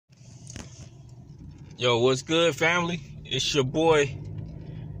Yo, what's good, family? It's your boy,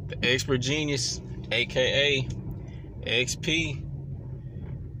 the Expert Genius, aka XP,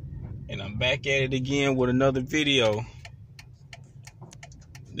 and I'm back at it again with another video.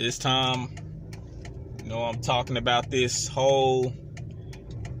 This time, I'm talking about this whole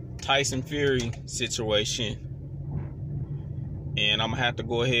Tyson Fury situation, and I'm gonna have to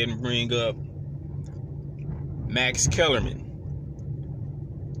go ahead and bring up Max Kellerman.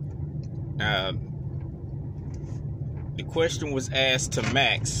 The question was asked to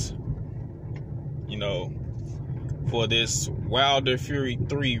Max, for this Wilder Fury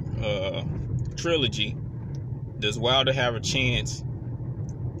 3 trilogy, does Wilder have a chance?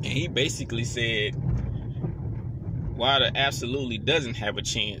 And he basically said Wilder absolutely doesn't have a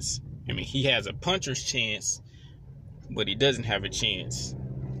chance. I mean, he has a puncher's chance, but he doesn't have a chance.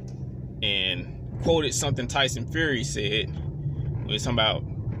 And quoted something Tyson Fury said. He was talking about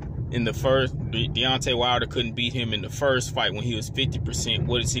in the first, Deontay Wilder couldn't beat him in the first fight when he was 50%.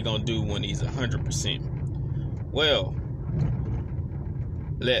 What is he going to do when he's 100%? Well,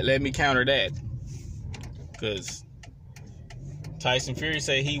 let me counter that. Because Tyson Fury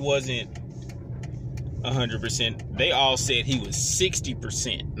said he wasn't 100%. They all said he was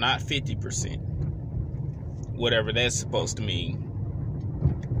 60%, not 50%. Whatever that's supposed to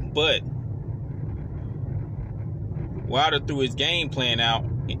mean. But Wilder threw his game plan out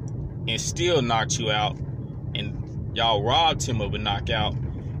and still knocked you out, and y'all robbed him of a knockout.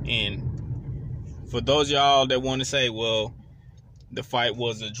 And for those of y'all that want to say, well, the fight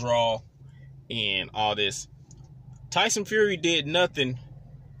was a draw and all this, Tyson Fury did nothing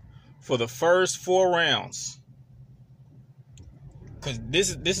for the first 4 rounds. Because this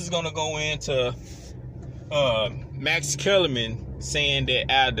is going to go into Max Kellerman saying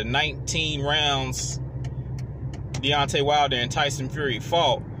that out of the 19 rounds Deontay Wilder and Tyson Fury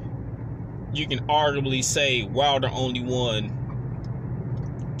fought, you can arguably say Wilder only won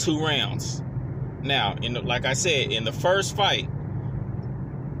 2 rounds. Now, like I said, in the first fight,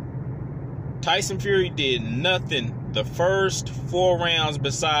 Tyson Fury did nothing the first 4 rounds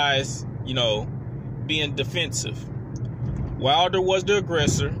besides, being defensive. Wilder was the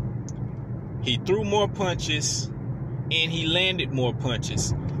aggressor. He threw more punches, and he landed more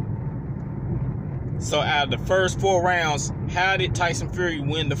punches. So out of the first 4 rounds, how did Tyson Fury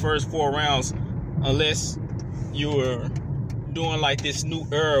win the first 4 rounds unless you were doing like this new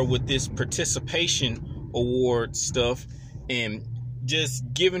era with this participation award stuff and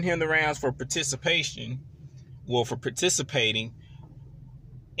just giving him the rounds for participation, for participating,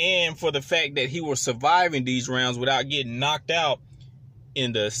 and for the fact that he was surviving these rounds without getting knocked out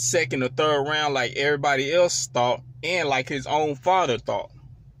in the second or third round like everybody else thought and like his own father thought.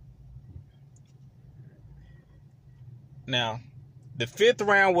 Now, the 5th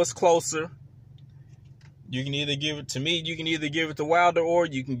round was closer. You can either give it to me, you can either give it to Wilder, or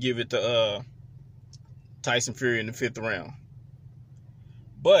you can give it to Tyson Fury in the 5th round.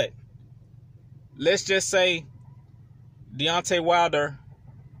 But let's just say Deontay Wilder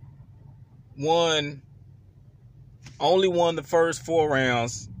only won the first 4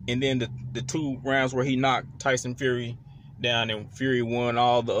 rounds, and then the 2 rounds where he knocked Tyson Fury down and Fury won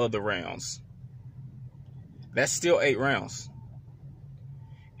all the other rounds. That's still 8 rounds.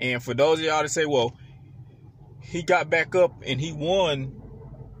 And for those of y'all that say, well, he got back up and he won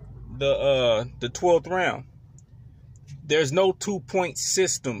the 12th round. There's no 2-point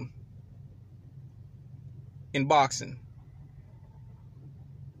system in boxing.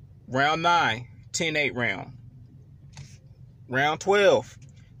 Round 9, 10-8 round. Round 12,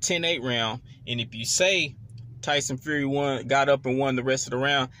 10-8 round. And if you say Tyson Fury got up and won the rest of the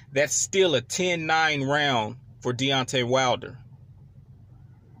round, that's still a 10-9 round for Deontay Wilder.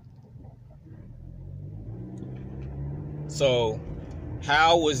 So,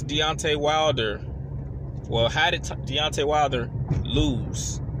 how was Deontay Wilder? Well, how did Deontay Wilder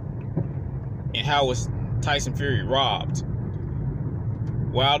lose? And how was Tyson Fury robbed?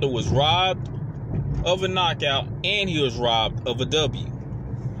 Wilder was robbed of a knockout, and he was robbed of a W.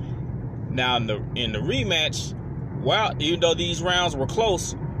 Now, in the rematch, even though these rounds were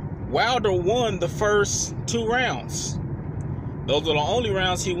close, Wilder won the first 2 rounds. Those are the only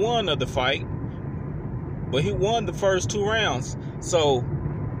rounds he won of the fight. But he won the first 2 rounds. So,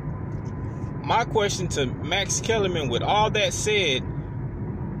 my question to Max Kellerman, with all that said,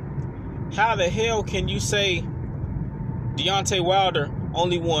 how the hell can you say Deontay Wilder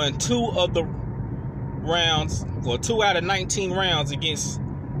only won 2 of the rounds, or 2 out of 19 rounds against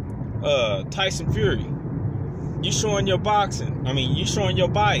Tyson Fury? You showing your boxing. You showing your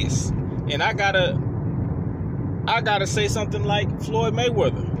bias. And I gotta say something like Floyd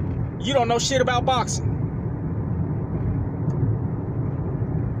Mayweather. You don't know shit about boxing.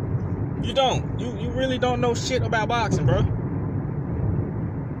 You don't. You really don't know shit about boxing, bro.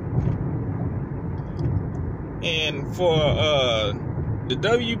 And for the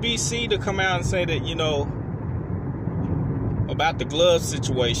WBC to come out and say that, you know, about the glove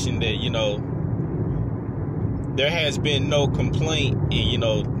situation, that, you know, there has been no complaint and, you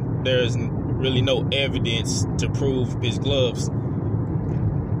know, there's really no evidence to prove his gloves.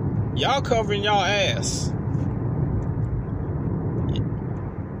 Y'all covering y'all ass.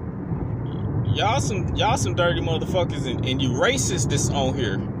 Y'all some dirty motherfuckers, and you racist this on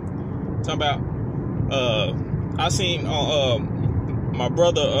here. Talking about I seen on my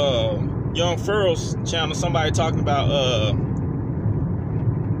brother Young Furrow's channel somebody talking about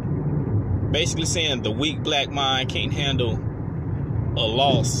basically saying the weak black mind can't handle a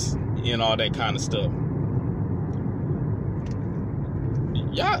loss and all that kind of stuff.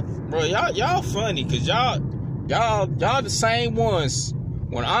 Y'all funny, cause y'all the same ones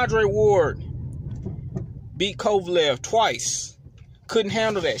when Andre Ward beat Kovalev twice, couldn't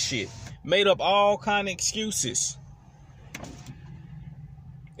handle that shit, made up all kind of excuses.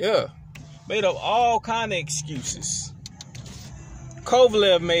 Yeah, made up all kind of excuses.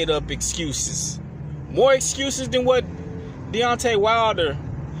 Kovalev made up excuses, more excuses than what Deontay Wilder.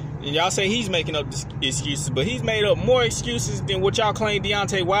 And y'all say he's making up excuses, but he's made up more excuses than what y'all claim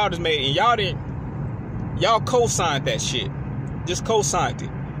Deontay Wilder's made. And y'all co-signed that shit. Just co-signed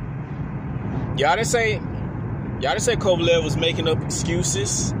it. Y'all didn't say Kovalev was making up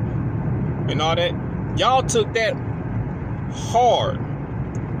excuses and all that. Y'all took that hard.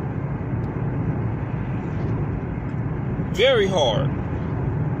 Very hard.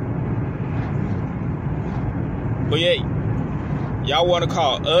 But yeah, y'all want to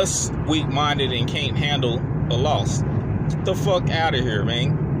call us weak-minded and can't handle a loss. Get the fuck out of here,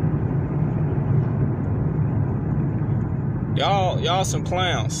 man. Y'all some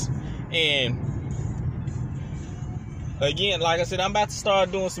clowns. And again, like I said, I'm about to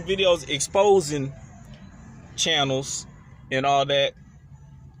start doing some videos exposing channels and all that.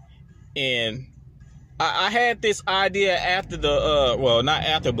 And I had this idea after the well, not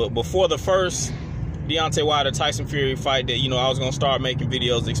after, but before the first Deontay Wilder Tyson Fury fight, that, you know, I was gonna start making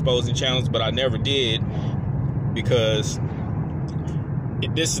videos exposing channels, but I never did, because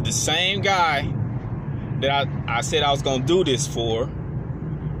this is the same guy that I said I was gonna do this for,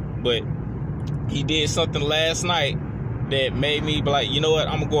 but he did something last night that made me be like, you know what,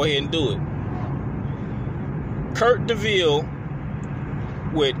 I'm gonna go ahead and do it. Kurt DeVille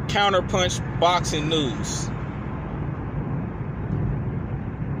with Counterpunch Boxing News.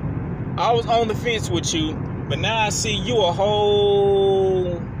 I was on the fence with you, but now I see you a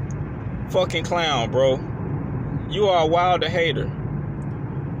whole fucking clown, bro. You are a Wilder hater.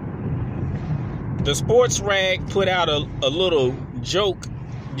 The Sports Rag put out a little joke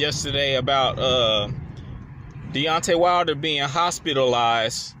yesterday about Deontay Wilder being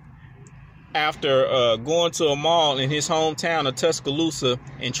hospitalized after going to a mall in his hometown of Tuscaloosa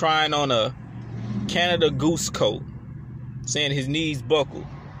and trying on a Canada Goose coat, saying his knees buckled.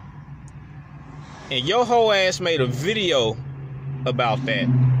 And your whole ass made a video about that.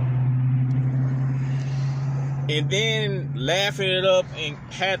 And then laughing it up and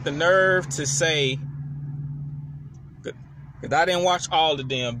had the nerve to say, because I didn't watch all the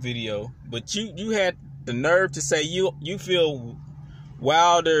damn video, but you had the nerve to say you feel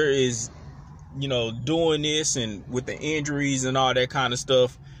Wilder is, you know, doing this and with the injuries and all that kind of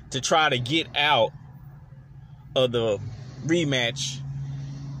stuff to try to get out of the rematch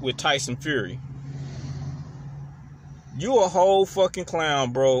with Tyson Fury. You a whole fucking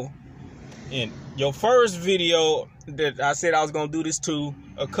clown, bro. And your first video that I said I was gonna do this to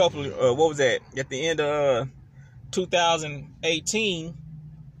a couple what was that, at the end of 2018,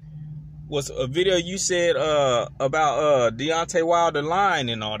 was a video you said about Deontay Wilder lying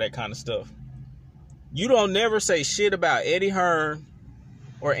and all that kind of stuff. You don't never say shit about Eddie Hearn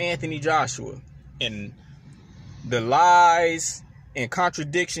or Anthony Joshua and the lies and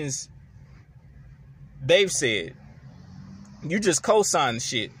contradictions they've said. You just co-sign the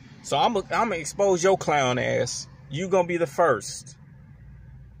shit. So I'm gonna expose your clown ass. You gonna be the first.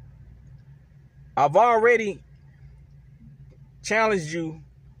 I've already challenged you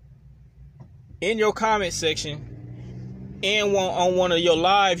in your comment section and on one of your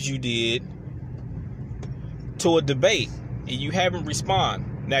lives you did to a debate, and you haven't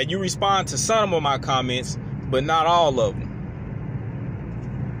responded. Now, you respond to some of my comments, but not all of them.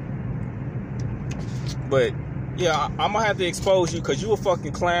 But yeah, I'm gonna have to expose you because you a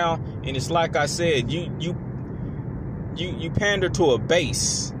fucking clown, and it's like I said, you pander to a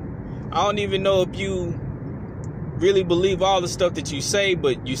base. I don't even know if you really believe all the stuff that you say,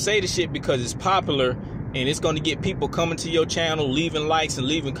 but you say the shit because it's popular and it's going to get people coming to your channel, leaving likes and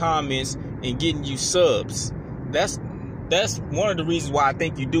leaving comments and getting you subs. That's one of the reasons why I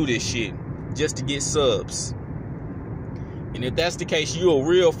think you do this shit, just to get subs. And if that's the case, you a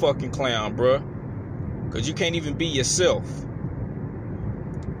real fucking clown, bruh. Because you can't even be yourself.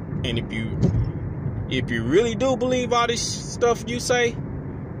 And if you really do believe all this stuff you say,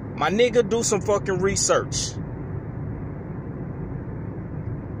 my nigga, do some fucking research.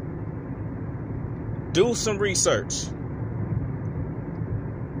 Do some research.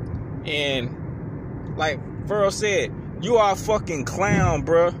 And like Furl said, you are a fucking clown,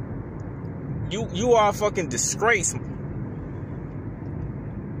 bruh. You are a fucking disgrace.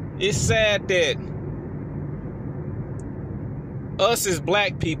 It's sad that us as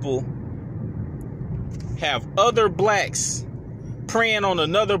black people have other blacks preying on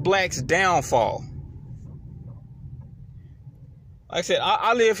another black's downfall. Like I said,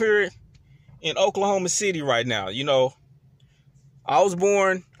 I live here in Oklahoma City right now. You know, I was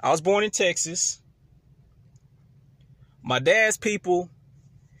born in Texas. My dad's people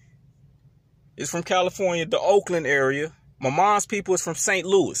is from California, the Oakland area. My mom's people is from St.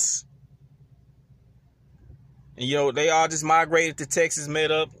 Louis. And, you know, they all just migrated to Texas,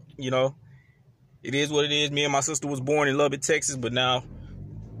 met up. You know, it is what it is. Me and my sister was born in Lubbock, Texas, but now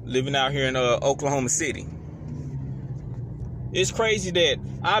living out here in Oklahoma City. It's crazy that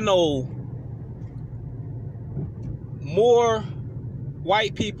I know more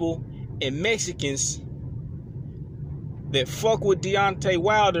white people and Mexicans that fuck with Deontay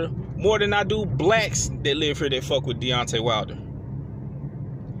Wilder more than I do blacks that live here that fuck with Deontay Wilder.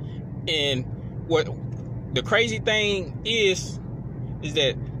 And what the crazy thing is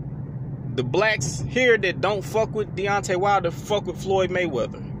that the blacks here that don't fuck with Deontay Wilder fuck with Floyd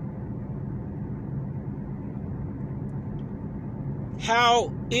Mayweather.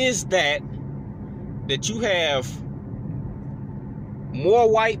 How is that you have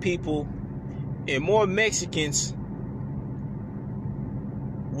more white people and more Mexicans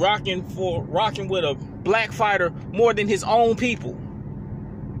rocking with a black fighter more than his own people?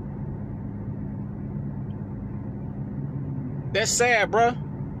 That's sad, bruh.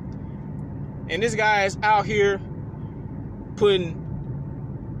 And this guy is out here putting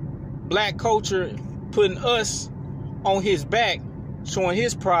black culture, putting us on his back, showing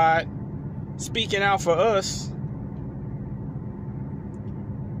his pride, speaking out for us.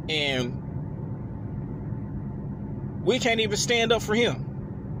 And we can't even stand up for him.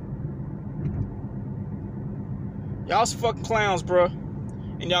 Y'all some fucking clowns, bro.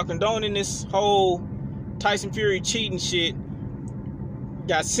 And y'all condoning this whole Tyson Fury cheating shit.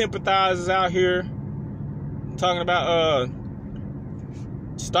 Got sympathizers out here talking about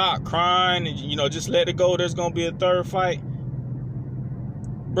stop crying and, you know, just let it go. There's gonna be a third fight.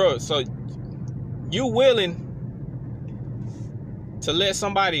 Bro, so you willing to let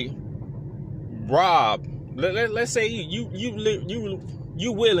somebody rob? Let's say you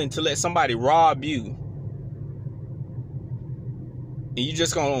willing to let somebody rob you, and you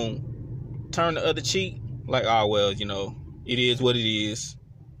just gonna turn the other cheek? Like, oh well, you know, it is what it is.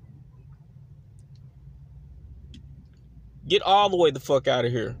 Get all the way the fuck out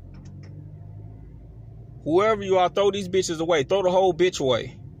of here. Whoever you are, throw these bitches away. Throw the whole bitch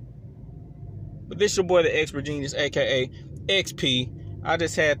away. But this your boy, the Expert Genius, aka XP. I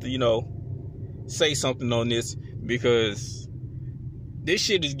just had to, you know, say something on this because this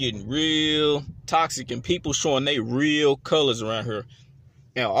shit is getting real toxic and people showing they real colors around here.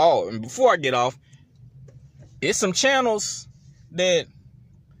 And before I get off, it's some channels that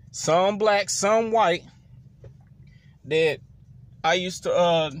some black, some white that I used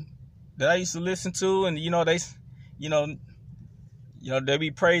to listen to, and you know they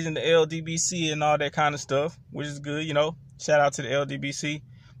be praising the LDBC and all that kind of stuff, which is good, you know. Shout out to the LDBC.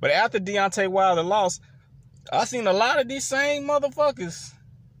 But after Deontay Wilder lost, I seen a lot of these same motherfuckers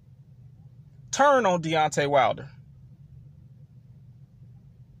turn on Deontay Wilder.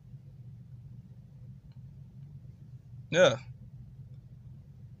 Yeah.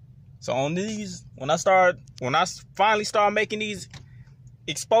 So on these, when I finally start making these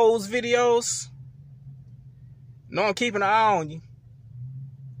exposed videos, no, I'm keeping an eye on you.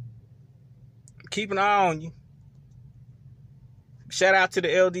 I'm keeping an eye on you. Shout out to the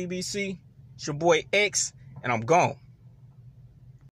LDBC. It's your boy X, and I'm gone.